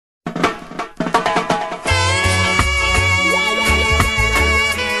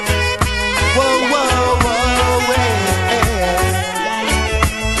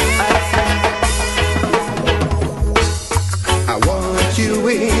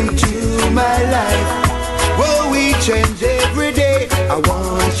into my life. Whoa, we change every day. I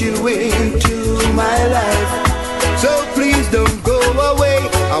want you into my life. So please don't go away.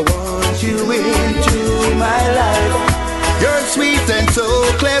 I want you into my life. You're sweet and so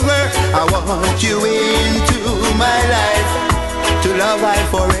clever. I want you into my life. To love I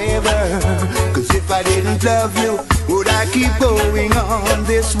forever. Cause if I didn't love you, would I keep going on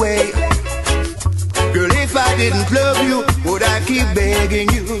this way? Girl, if I didn't love you, would I keep begging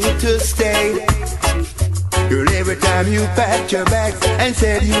you to stay? Girl, every time you packed your bags and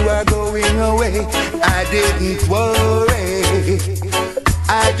said you are going away, I didn't worry.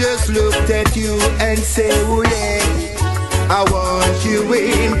 I just looked at you and said, oh yeah, I want you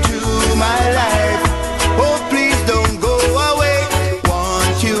into my life. Oh, please don't go away.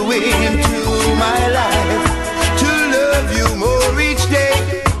 Want you into my life. To love you more each day.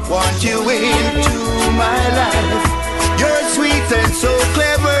 Want you into my life. You're sweet and so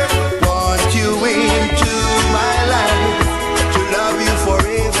clever. Want you into my life. To love you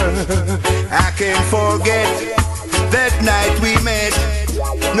forever. I can't forget that night we met.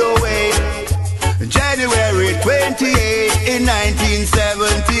 No way. January 28 in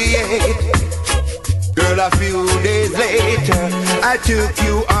 1978. Girl, a few days later, I took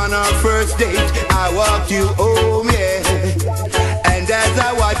you on our first date. I walked you home, yeah. And as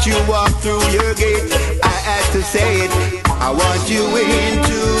I watched you walk through your gate, I had to say it, I want you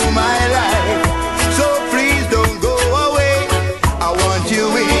into my life. So please don't go away. I want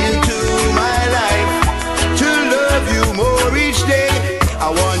you into my life. To love you more each day. I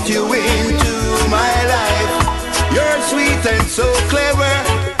want you into my life. You're sweet and so clever.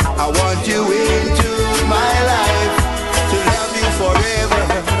 I want you into my life. To love you forever.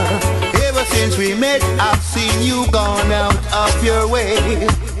 Ever since we met, I've seen you gone out of your way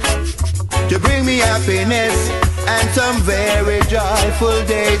to bring me happiness and some very joyful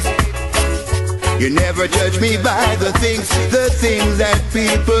days. You never judge me by the things that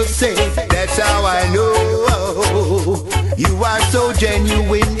people say. That's how I know you are so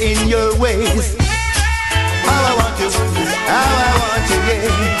genuine in your ways. How I want you, yeah.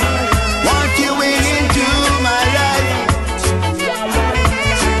 Want you into my life.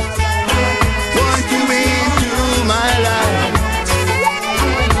 Want you into my life.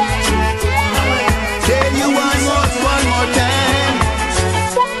 Tell you one more time.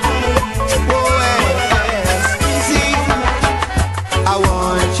 Oh, yeah. See, I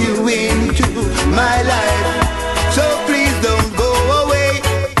want you into my life. So please don't go away.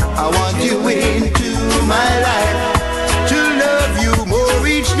 I want you into my life. To love you more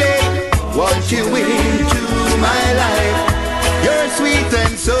each day. Want you into my life. You're sweet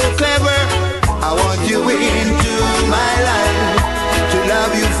and so clever. I want you into my life. To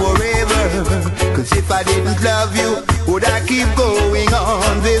love you forever. Cause if I didn't love you, would I keep going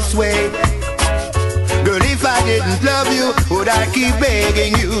on this way? Girl, if I didn't love you, would I keep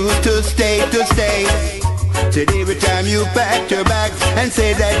begging you to stay, to stay? Said every time you packed your bags and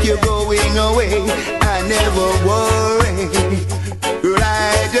said that you're going away, I never worry. Girl,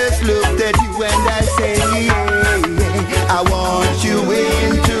 I just looked at you and I said, yeah, I want you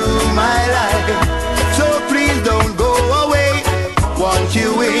into my life. So please don't go away. Want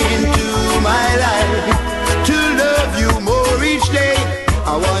you into my life. To love you more each day.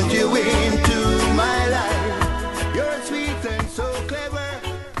 I want you into